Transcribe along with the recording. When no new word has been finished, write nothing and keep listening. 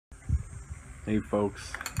Hey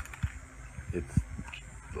folks, it's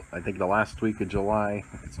I think the last week of July.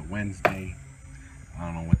 It's a Wednesday. I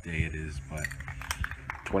don't know what day it is, but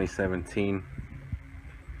 2017.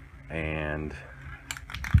 And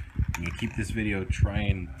I'm gonna keep this video, try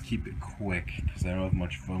and keep it quick because I don't have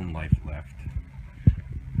much phone life left.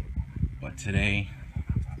 But today,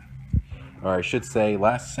 or I should say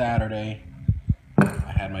last Saturday,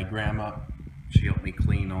 I had my grandma. She helped me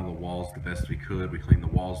clean all the walls the best we could. We cleaned the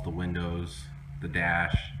walls, the windows, the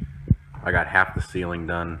dash. I got half the ceiling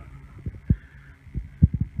done.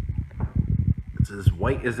 It's as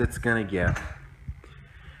white as it's gonna get.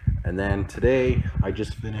 And then today, I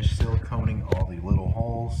just finished siliconing all the little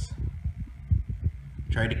holes.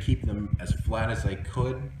 Tried to keep them as flat as I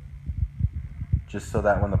could, just so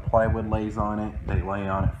that when the plywood lays on it, they lay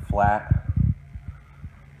on it flat.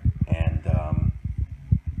 And I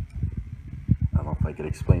don't know if I could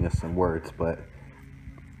explain this in words, but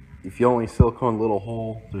if you only silicone a little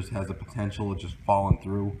hole, there has a potential of just falling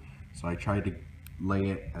through. So I tried to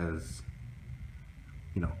lay it as,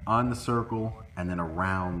 you know, on the circle and then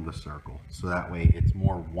around the circle. So that way it's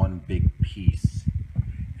more one big piece,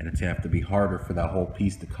 and it's have to be harder for that whole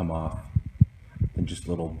piece to come off than just a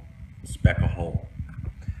little speck of hole.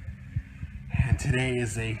 And today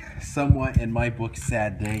is a somewhat, in my book,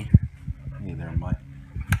 sad day. Hey there, Mike.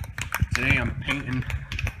 Today I'm painting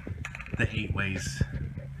the 8-ways.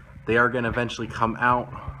 They are going to eventually come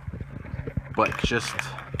out, but just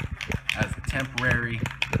as a temporary,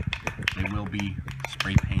 they will be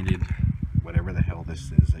spray painted, whatever the hell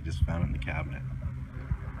this is. I just found it in the cabinet.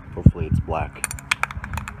 Hopefully it's black.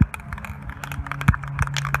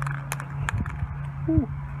 Whew.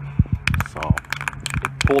 So, I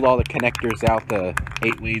pulled all the connectors out. The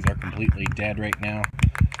 8-ways are completely dead right now.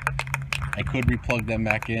 I could replug them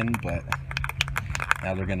back in, but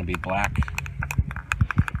now they're going to be black.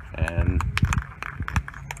 And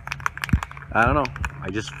I don't know, I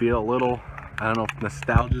just feel a little, I don't know if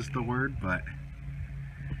nostalgia is the word, but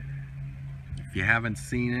if you haven't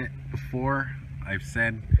seen it before, I've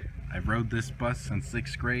said I rode this bus since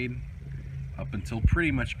 6th grade up until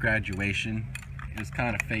pretty much graduation. It was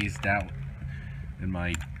kind of phased out in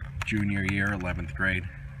my junior year, 11th grade,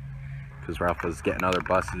 because Ralph was getting other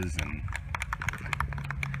buses and,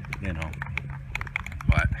 you know,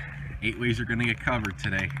 but 8-ways are going to get covered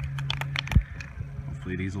today.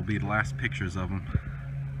 Hopefully these will be the last pictures of them.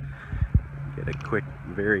 Get a quick,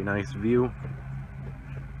 very nice view.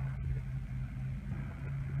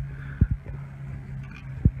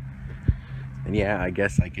 And yeah, I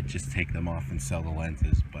guess I could just take them off and sell the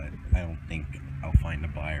lenses, but I don't think I'll find a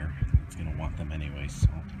buyer that's going to want them anyway, so.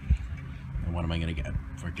 And what am I going to get?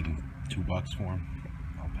 Freaking $2 for them?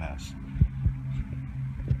 I'll pass.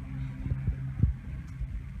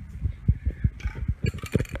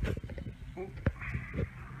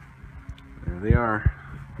 There they are.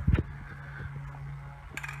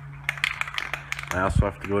 I also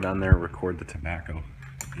have to go down there and record the tobacco.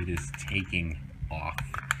 It is taking off.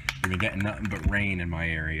 We've been getting nothing but rain in my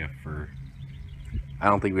area for, I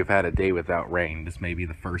don't think we've had a day without rain. This may be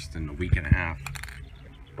the first in a week and a half,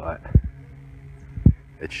 but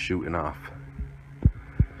it's shooting off.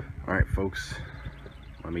 Alright folks,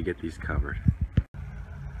 let me get these covered.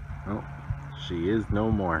 Oh, she is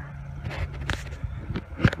no more.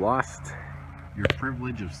 You've lost your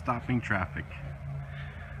privilege of stopping traffic,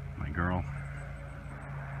 my girl.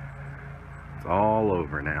 It's all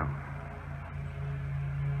over now.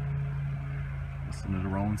 Listen to the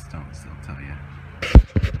Rolling Stones, they'll tell you.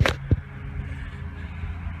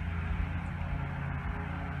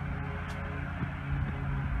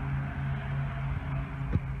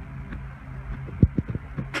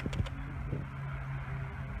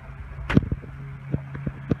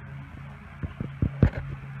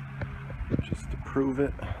 Just to prove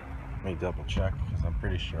it, let me double check because I'm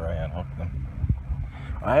pretty sure I unhooked them.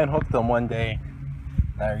 I unhooked them one day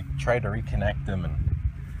and I tried to reconnect them, and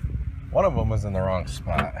one of them was in the wrong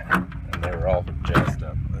spot and they were all jazzed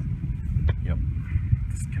up, but yep,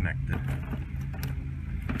 disconnected.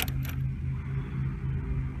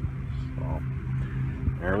 So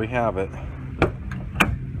there we have it.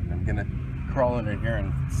 And I'm gonna crawl under here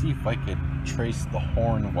and see if I could trace the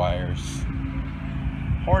horn wires.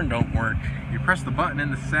 Horn don't work. You press the button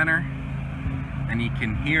in the center and you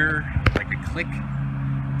can hear like a click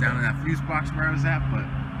down in that fuse box where I was at, but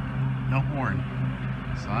no horn.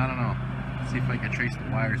 So I don't know. See if I can trace the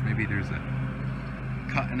wires. Maybe there's a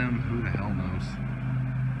cut in them. Who the hell knows?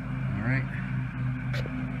 Alright.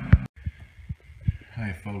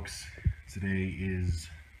 Hi folks. Today is,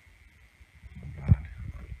 oh God,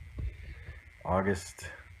 August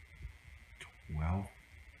 12th.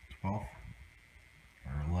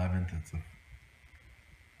 11th. It's a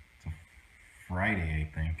Friday,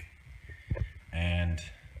 I think. And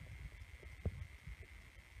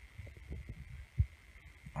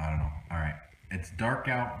I don't know. All right, it's dark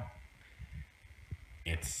out.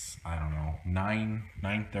 It's, I don't know,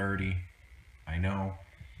 9:30. I know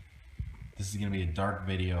this is gonna be a dark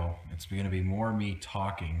video. It's gonna be more me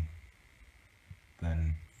talking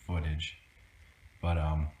than footage, but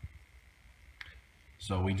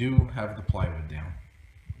so we do have the plywood down.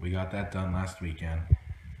 We got that done last weekend.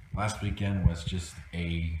 Last weekend was just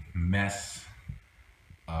a mess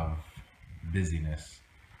of busyness.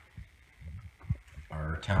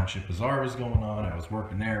 Our township bazaar was going on. I was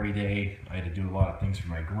working there every day. I had to do a lot of things for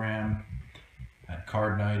my gram. Had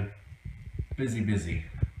card night. Busy.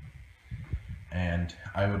 And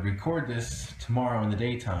I would record this tomorrow in the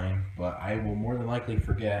daytime, but I will more than likely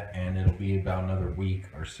forget, and it'll be about another week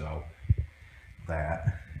or so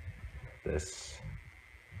that this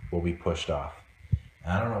will be pushed off.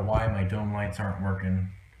 I don't know why my dome lights aren't working.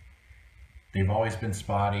 They've always been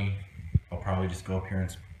spotty. I'll probably just go up here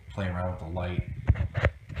and play around with the light,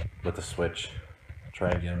 with the switch, try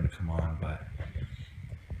and get them to come on. But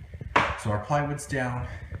so our plywood's down,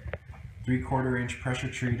 3/4 inch pressure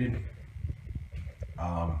treated.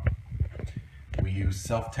 We use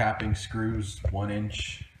self-tapping screws, 1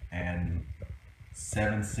 inch and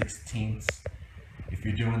 7/16. If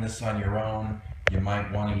you're doing this on your own, you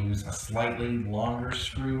might want to use a slightly longer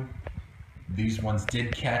screw. These ones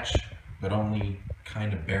did catch, but only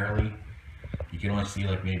kind of barely. You can only see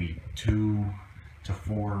like maybe 2 to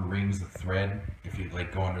 4 rings of thread. If you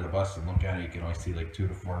like go under the bus and look at it, you can only see like 2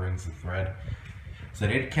 to 4 rings of thread. So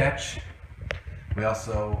they did catch. We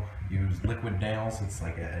also use liquid nails. It's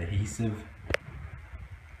like an adhesive.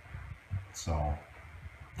 So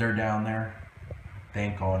they're down there. They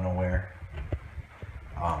ain't going nowhere.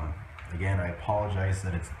 Again, I apologize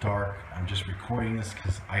that it's dark. I'm just recording this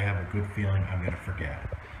because I have a good feeling I'm going to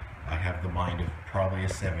forget. I have the mind of probably a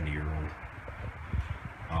 70-year-old.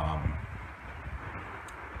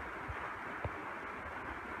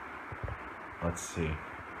 Let's see.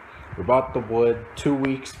 We bought the wood 2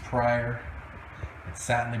 weeks prior. It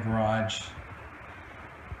sat in the garage,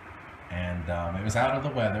 and it was out of the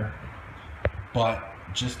weather. But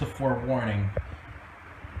just a forewarning,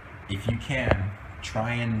 if you can,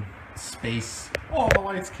 try and space. Oh, the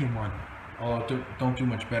lights came on. Oh, don't do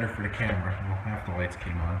much better for the camera. Well, half the lights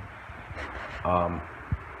came on.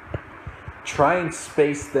 Try and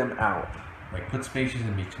space them out. Like put spaces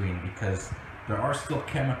in between, because there are still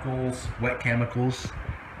chemicals, wet chemicals,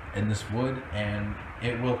 in this wood, and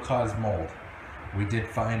it will cause mold. We did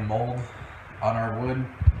find mold on our wood.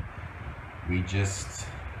 We just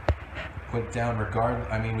put it down regardless.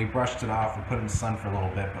 I mean, we brushed it off, we put it in the sun for a little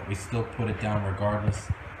bit, but we still put it down regardless.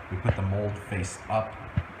 We put the mold face up.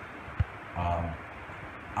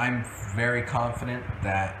 I'm very confident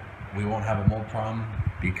that we won't have a mold problem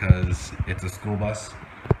because it's a school bus.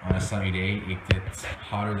 On a sunny day, it gets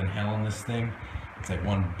hotter than hell in this thing. It's like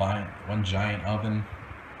one giant oven.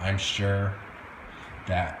 I'm sure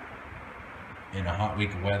that in a hot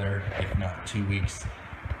week of weather, if not 2 weeks,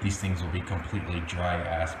 these things will be completely dry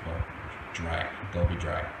ass, but dry. They'll be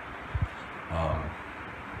dry.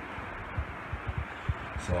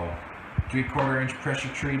 So 3/4 inch pressure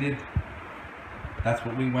treated. That's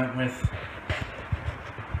what we went with.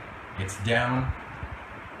 It's down.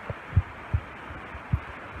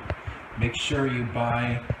 Make sure you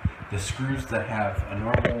buy the screws that have a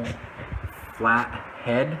normal flat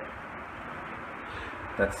head.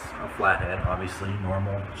 That's a flat head, obviously,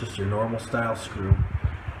 normal, just your normal style screw.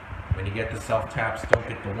 When you get the self-taps, don't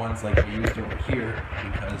get the ones like we used over here,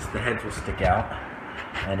 because the heads will stick out.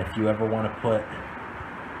 And if you ever want to put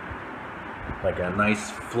like a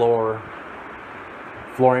nice flooring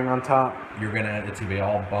on top, it's gonna be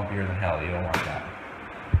all bumpier than hell. You don't want that.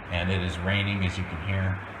 And it is raining, as you can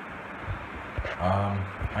hear. I'm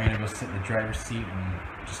gonna go sit in the driver's seat and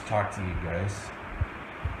just talk to you guys.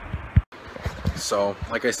 So,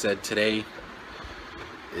 like I said, today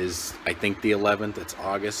is, I think, the 11th. It's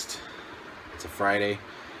August. It's a Friday.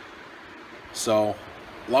 So,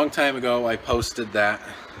 a long time ago, I posted that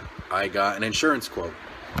I got an insurance quote.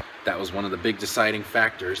 That was one of the big deciding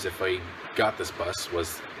factors if I got this bus,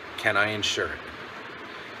 was, can I insure it?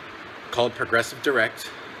 Called Progressive Direct.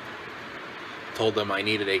 Told them I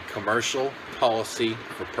needed a commercial policy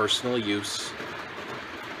for personal use.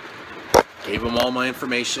 Gave them all my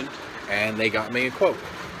information, and they got me a quote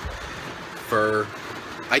for,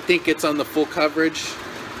 I think it's on the full coverage.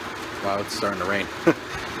 Wow, it's starting to rain. I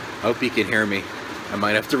hope you can hear me. I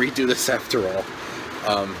might have to redo this after all.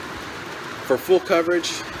 For full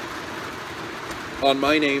coverage, On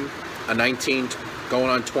my name, a 19 going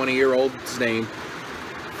on 20-year-old's name,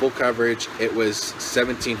 full coverage, it was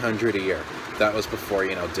 $1,700 a year. That was before,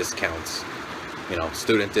 you know, discounts, you know,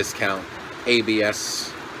 student discount,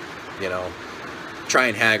 ABS, you know, try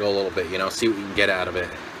and haggle a little bit, you know, see what you can get out of it.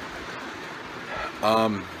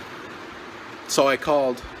 So I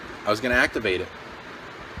called. I was going to activate it.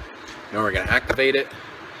 You know, we're going to activate it.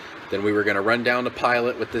 Then we were going to run down the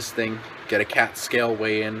pilot with this thing, get a CAT scale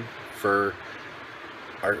weigh in for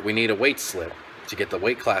we need a weight slip to get the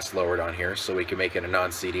weight class lowered on here so we can make it a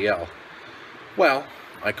non-CDL. Well,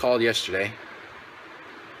 I called yesterday.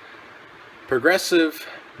 Progressive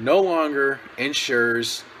no longer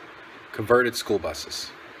insures converted school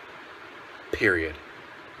buses. Period.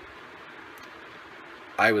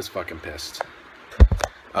 I was fucking pissed.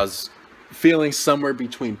 I was feeling somewhere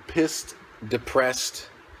between pissed, depressed,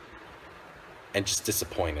 and just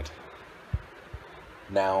disappointed.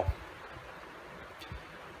 Now,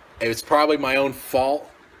 it was probably my own fault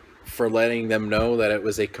for letting them know that it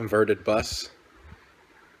was a converted bus.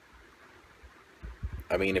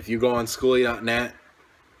 I mean, if you go on schoolie.net,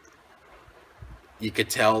 you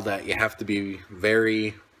could tell that you have to be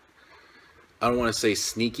very, I don't want to say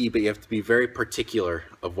sneaky, but you have to be very particular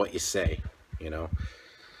of what you say, you know,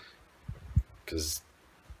 because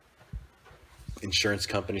insurance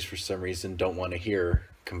companies for some reason don't want to hear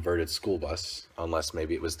converted school bus unless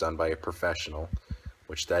maybe it was done by a professional,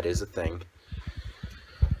 which that is a thing.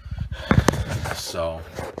 So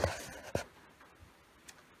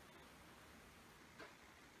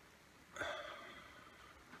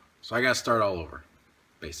I gotta start all over,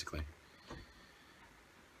 basically.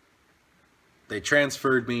 They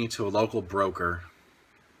transferred me to a local broker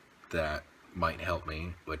that might help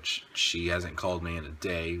me, which she hasn't called me in a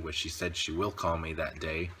day, which she said she will call me that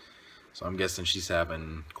day. So I'm guessing she's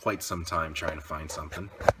having quite some time trying to find something.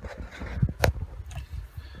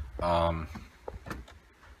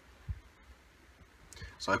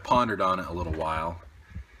 So I pondered on it a little while,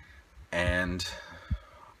 and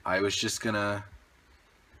I was just gonna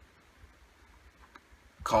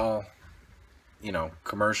call, you know,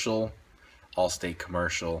 commercial, Allstate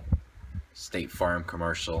commercial, State Farm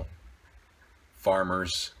commercial,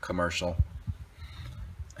 Farmers commercial,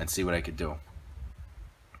 and see what I could do.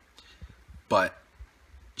 But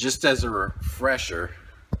just as a refresher,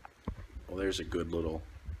 well, there's a good little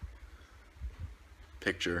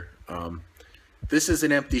picture. This is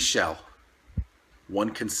an empty shell. One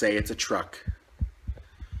can say it's a truck.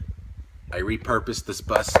 I repurposed this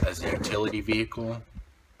bus as a utility vehicle,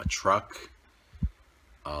 a truck,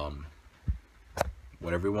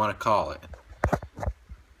 whatever you want to call it.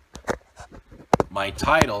 My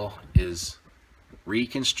title is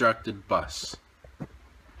Reconstructed Bus. When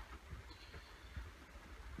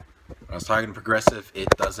I was talking to Progressive, it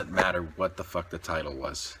doesn't matter what the fuck the title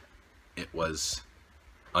was. It was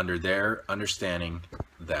under their understanding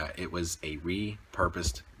that it was a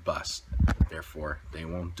repurposed bus. Therefore, they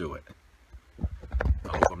won't do it.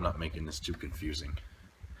 I hope I'm not making this too confusing.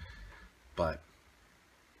 But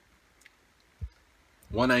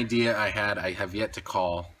one idea I had, I have yet to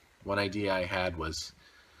call. One idea I had was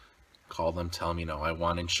call them, tell them, you know, I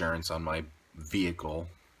want insurance on my vehicle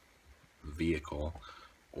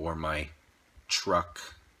or my truck,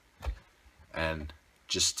 and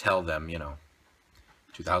just tell them, you know,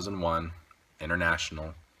 2001 International.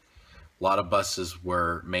 A lot of buses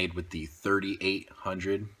were made with the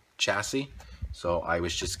 3800 chassis, so I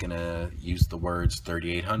was just gonna use the words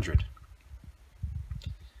 3800.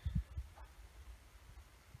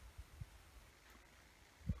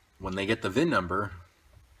 When they get the VIN number,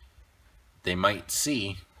 they might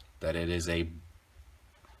see that it is a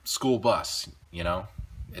school bus, you know,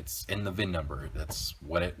 it's in the VIN number, that's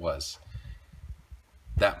what it was.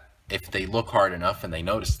 That if they look hard enough and they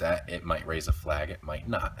notice that, it might raise a flag, it might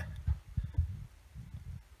not.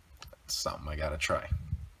 It's something I gotta try.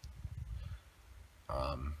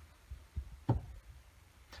 I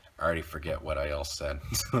already forget what I else said.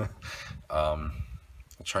 I'll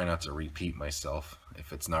try not to repeat myself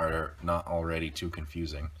if it's not already too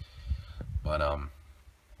confusing. But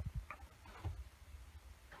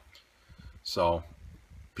so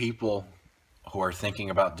people who are thinking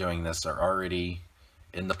about doing this are already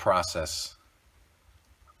in the process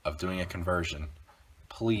of doing a conversion.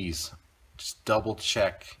 Please just double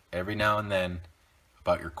check every now and then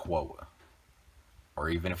about your quote. Or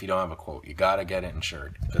even if you don't have a quote, you gotta get it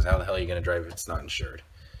insured, because how the hell are you gonna drive if it's not insured?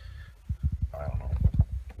 I don't know.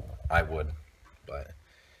 I would, but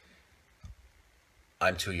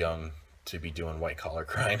I'm too young to be doing white collar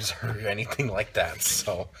crimes or anything like that,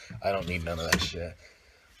 so I don't need none of that shit.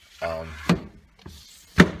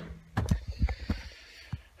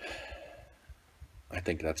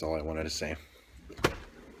 think that's all I wanted to say.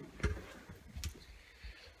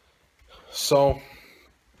 So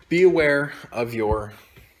be aware of your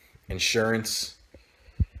insurance.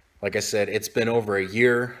 Like I said, it's been over a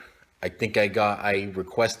year. I think I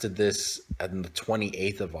requested this on the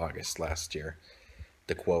 28th of August last year,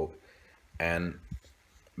 the quote. And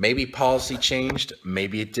maybe policy changed,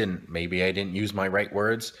 maybe it didn't. Maybe I didn't use my right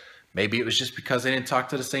words. Maybe it was just because I didn't talk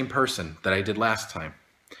to the same person that I did last time,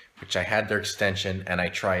 which I had their extension and I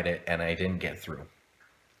tried it and I didn't get through.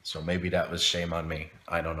 So maybe that was shame on me.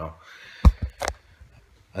 I don't know.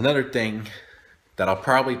 Another thing that I'll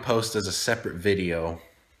probably post as a separate video,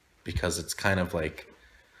 because it's kind of like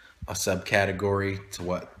a subcategory to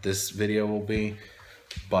what this video will be,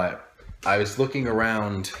 but I was looking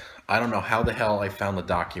around. I don't know how the hell I found the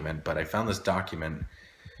document, but I found this document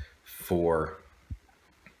for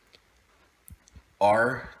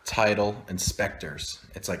our title inspectors.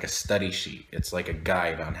 It's like a study sheet. It's like a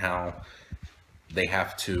guide on how they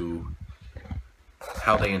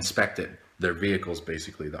inspect it, their vehicles,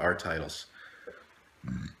 basically, the R titles.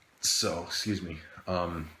 So, excuse me.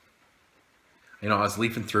 You know, I was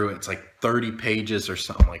leafing through it. It's like 30 pages or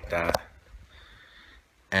something like that.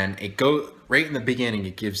 And it goes right in the beginning.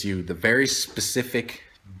 It gives you the very specific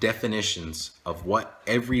definitions of what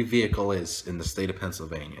every vehicle is in the state of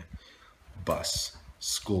Pennsylvania. Bus,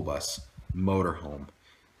 school bus, motorhome,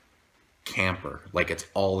 camper, like it's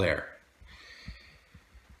all there.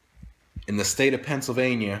 In the state of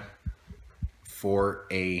Pennsylvania, for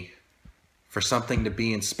something to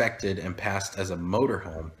be inspected and passed as a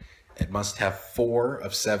motorhome, it must have 4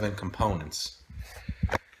 of 7 components.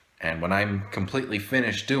 And when I'm completely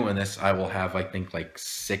finished doing this, I will have, I think, like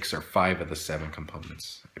 6 or 5 of the 7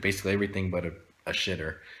 components. Basically everything but a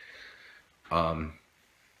shitter.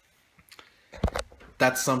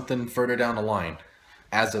 That's something further down the line.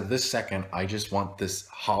 As of this second, I just want this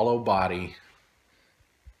hollow body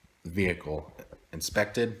vehicle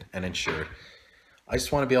inspected and insured. I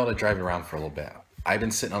just want to be able to drive it around for a little bit. I've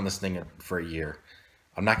been sitting on this thing for a year.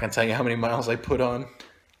 I'm not going to tell you how many miles I put on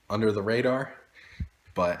under the radar,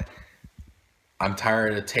 but I'm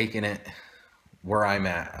tired of taking it where I'm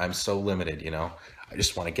at. I'm so limited, you know. I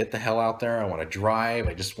just want to get the hell out there. I want to drive.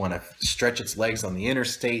 I just want to stretch its legs on the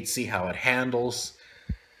interstate, see how it handles.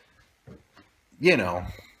 You know,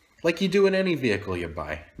 like you do in any vehicle you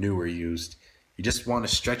buy, new or used. You just want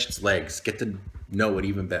to stretch its legs, get to know it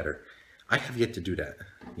even better. I have yet to do that,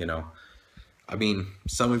 you know. I mean,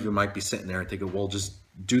 some of you might be sitting there and thinking, well, just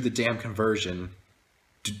do the damn conversion.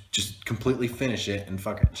 Just completely finish it and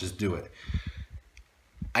fuck it, just do it.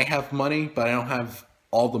 I have money, but I don't have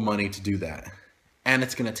all the money to do that. And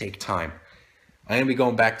it's going to take time. I'm going to be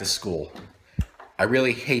going back to school. I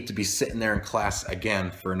really hate to be sitting there in class again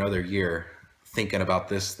for another year thinking about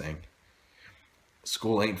this thing.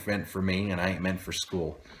 School ain't meant for me, and I ain't meant for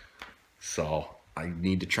school. So I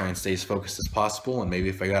need to try and stay as focused as possible, and maybe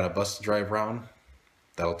if I got a bus to drive around,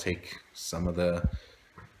 that'll take some of the,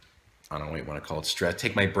 I don't know what you want to call it, stress,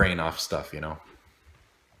 take my brain off stuff, you know.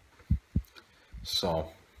 So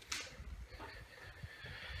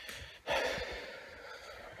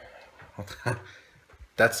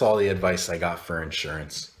that's all the advice I got for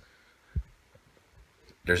insurance.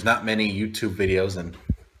 There's not many YouTube videos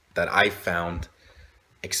that I found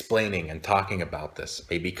explaining and talking about this.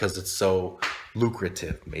 Maybe because it's so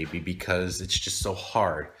lucrative, maybe because it's just so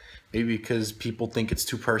hard, maybe because people think it's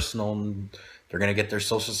too personal and they're gonna get their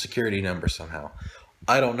social security number somehow.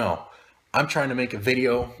 I don't know. I'm trying to make a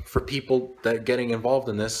video for people that are getting involved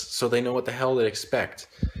in this so they know what the hell they expect.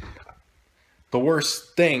 The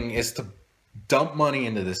worst thing is to dump money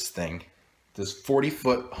into this thing, this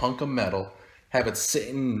 40-foot hunk of metal, have it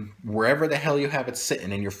sitting wherever the hell you have it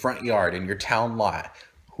sitting, in your front yard, in your town lot,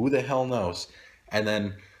 who the hell knows, and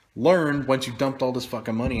then learn once you've dumped all this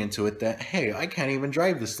fucking money into it that, hey, I can't even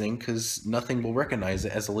drive this thing because nothing will recognize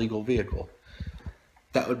it as a legal vehicle.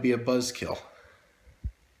 That would be a buzzkill.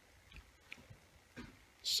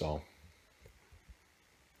 So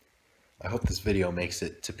I hope this video makes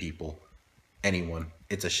it to people, anyone.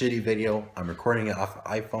 It's a shitty video. I'm recording it off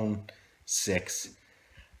iPhone 6.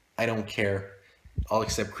 I don't care. I'll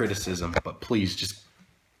accept criticism, but please just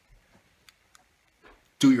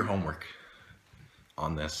do your homework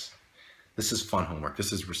on this. This is fun homework.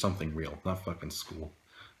 This is for something real, not fucking school.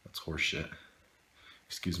 That's horseshit.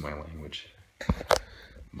 Excuse my language.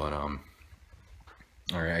 But all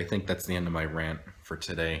right, I think that's the end of my rant for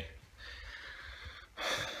today.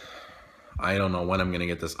 I don't know when I'm gonna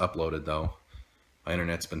get this uploaded though. My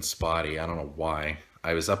internet's been spotty. I don't know why.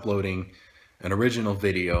 I was uploading an original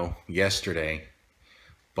video yesterday,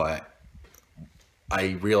 but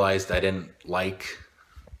I realized I didn't like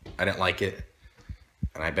I didn't like it,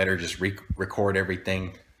 and I better just record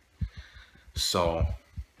everything. So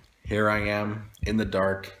here I am in the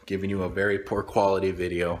dark, giving you a very poor quality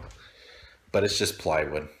video, but it's just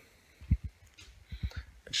plywood.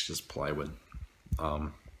 It's just plywood. I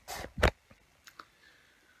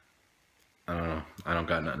don't know. I don't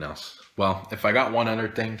got nothing else. Well, if I got one other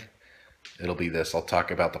thing, it'll be this. I'll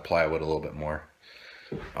talk about the plywood a little bit more.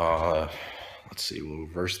 Let's see. We'll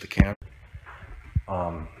reverse the camera.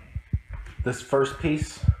 This first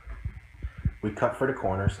piece we cut for the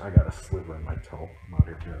corners. I got a sliver in my toe. I'm out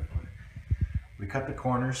here terrified. We cut the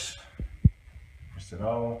corners. I said,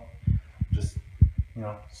 oh, just, you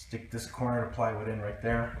know, stick this corner of plywood in right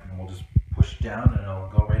there, and we'll just push down, and it'll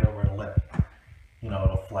go right over the lip. You know,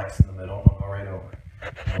 it'll flex in the middle, and it'll go right over.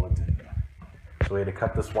 Well, it didn't. So we had to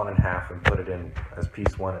cut this one in half and put it in as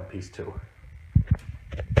piece one and piece two.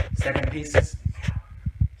 Second pieces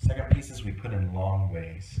we put in long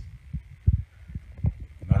ways.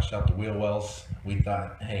 Notched out the wheel wells. We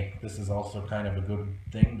thought, hey, this is also kind of a good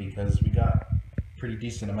thing because we got a pretty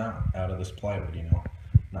decent amount out of this plywood, you know.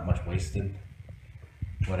 Not much wasted,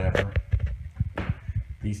 whatever.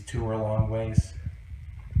 These two are long ways,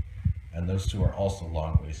 and those two are also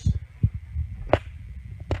long ways.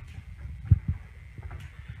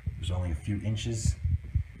 There's only a few inches.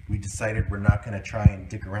 We decided we're not going to try and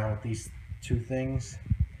dick around with these two things,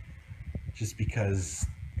 just because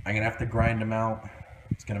I'm going to have to grind them out.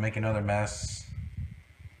 It's going to make another mess.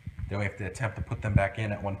 Then we have to attempt to put them back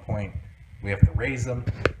in at one point. We have to raise them,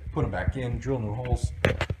 put them back in, drill new holes.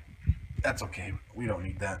 That's okay. We don't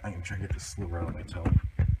need that. I'm going to try to get this sliver out of my toe.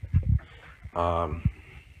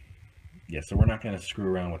 Yeah, so we're not going to screw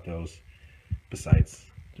around with those. Besides,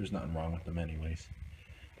 there's nothing wrong with them anyways.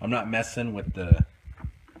 I'm not messing with the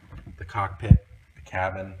cockpit, the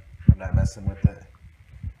cabin. I'm not messing with it.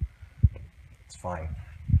 It's fine.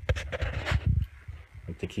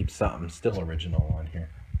 But to keep something still original on here.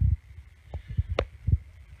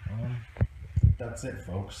 That's it,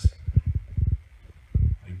 folks.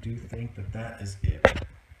 I do think that is it.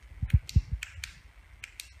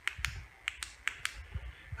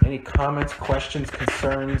 Any comments, questions,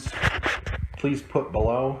 concerns, please put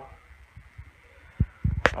below.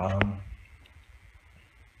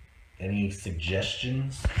 Any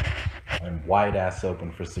suggestions? I'm wide ass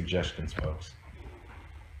open for suggestions, folks.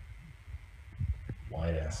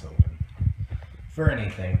 Wide ass open. For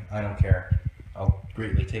anything, I don't care. I'll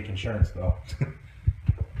greatly take insurance though.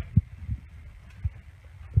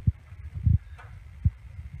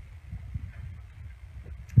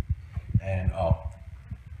 And oh,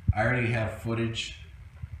 I already have footage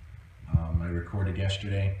I recorded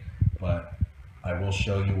yesterday, but I will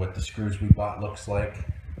show you what the screws we bought looks like.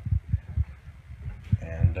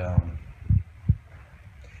 And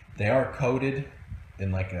they are coated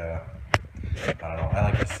in like a, I don't know, I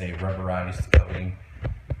like to say rubberized coating.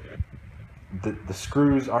 The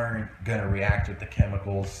screws aren't gonna react with the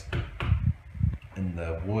chemicals in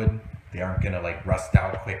the wood. They aren't gonna like rust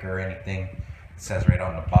out quick or anything. It says right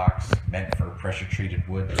on the box, meant for pressure treated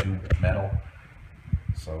wood to metal.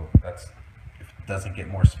 So that's, if it doesn't get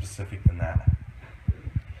more specific than that.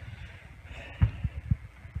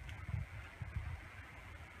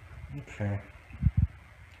 Okay.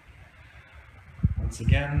 Once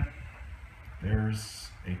again, there's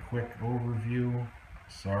a quick overview.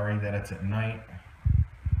 Sorry that it's at night.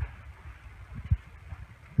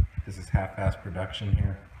 This is half-ass production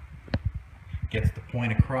here. Gets the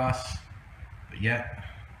point across, but yet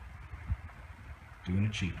doing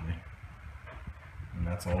it cheaply. And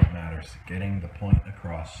that's all that matters, getting the point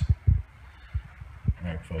across.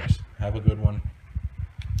 Alright folks, have a good one.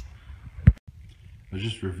 I was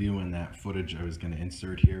just reviewing that footage I was going to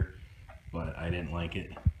insert here, but I didn't like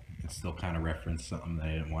it. It still kind of referenced something that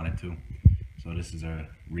I didn't want it to. So this is a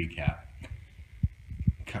recap.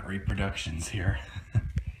 Cut reproductions here.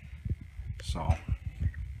 So,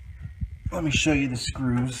 let me show you the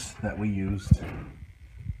screws that we used. If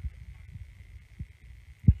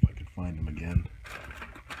I could find them again.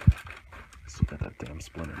 Still got that damn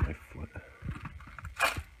splinter in my foot.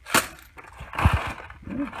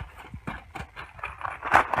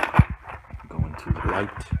 Going to the light.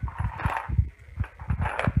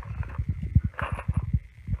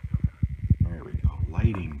 There we go.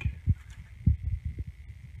 Lighting.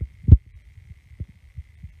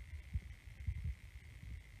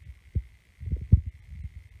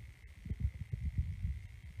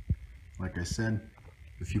 Like I said,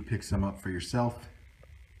 if you pick some up for yourself,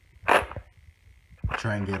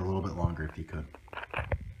 try and get a little bit longer if you could.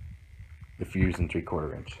 If you're using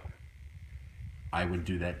 3/4 inch. I would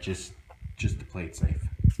do that just to play it safe.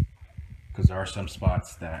 because there are some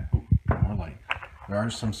spots that, more light, there are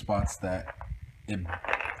some spots that it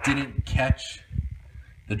didn't catch.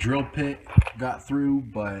 The drill pit got through,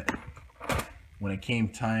 but when it came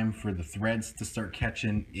time for the threads to start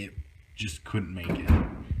catching, it just couldn't make it.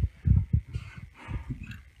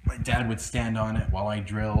 My dad would stand on it while I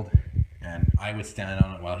drilled, and I would stand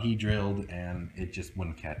on it while he drilled, and it just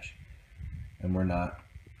wouldn't catch. And we're not,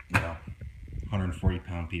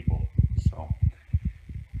 140-pound people, so.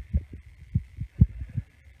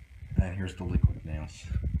 And here's the liquid nails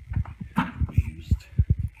we used.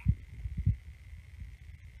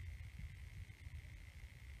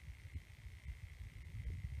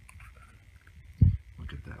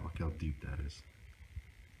 Look at that, look how deep that is.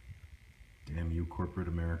 Damn you, corporate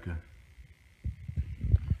America.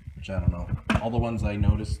 Which I don't know. All the ones I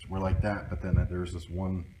noticed were like that, but then there was this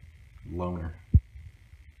one loner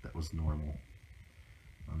that was normal.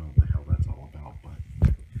 I don't know what the hell that's all about,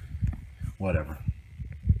 but whatever.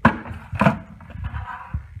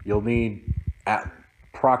 You'll need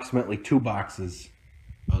approximately 2 boxes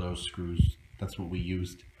of those screws. That's what we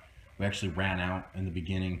used. We actually ran out in the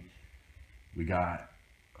beginning. We got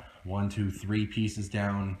 1, 2, 3 pieces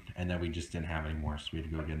down, and then we just didn't have any more, so we had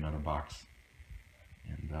to go get another box.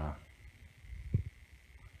 And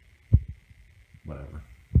whatever.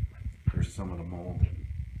 There's some of the mold.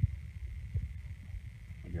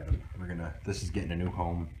 This is getting a new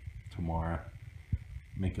home tomorrow.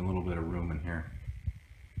 Making a little bit of room in here.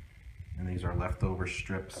 And these are leftover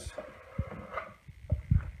strips.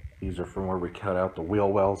 These are from where we cut out the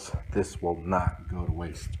wheel wells. This will not go to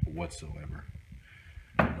waste whatsoever.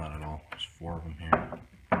 Not at all. There's 4 of them here.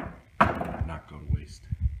 Not go to waste.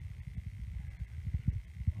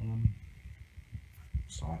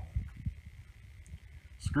 So,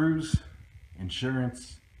 screws,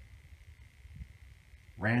 insurance,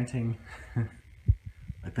 ranting.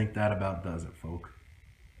 I think that about does it, folks.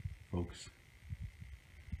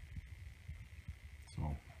 So,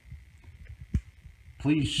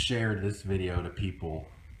 please share this video to people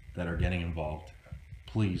that are getting involved.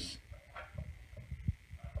 Please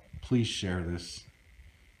share this.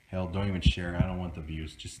 Hell, don't even share. I don't want the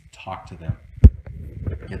views. Just talk to them.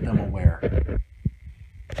 Get them aware.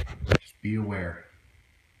 Just be aware.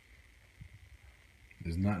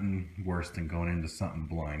 There's nothing worse than going into something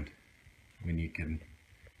blind when you can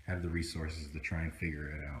have the resources to try and figure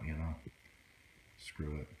it out,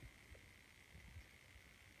 Screw it.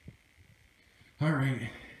 Alright,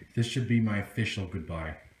 this should be my official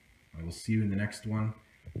goodbye. I will see you in the next one.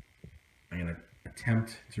 I'm going to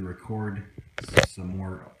attempt to record some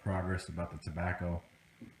more progress about the tobacco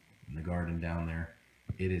in the garden down there.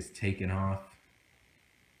 It is taken off.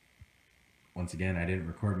 Once again, I didn't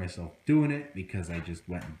record myself doing it because I just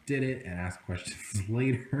went and did it and asked questions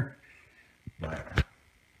later. But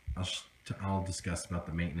I'll discuss about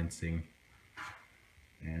the maintenancing.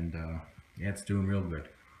 And yeah, it's doing real good.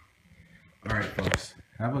 Alright folks,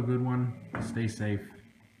 have a good one. Stay safe.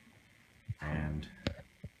 And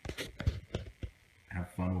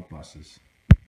have fun with buses.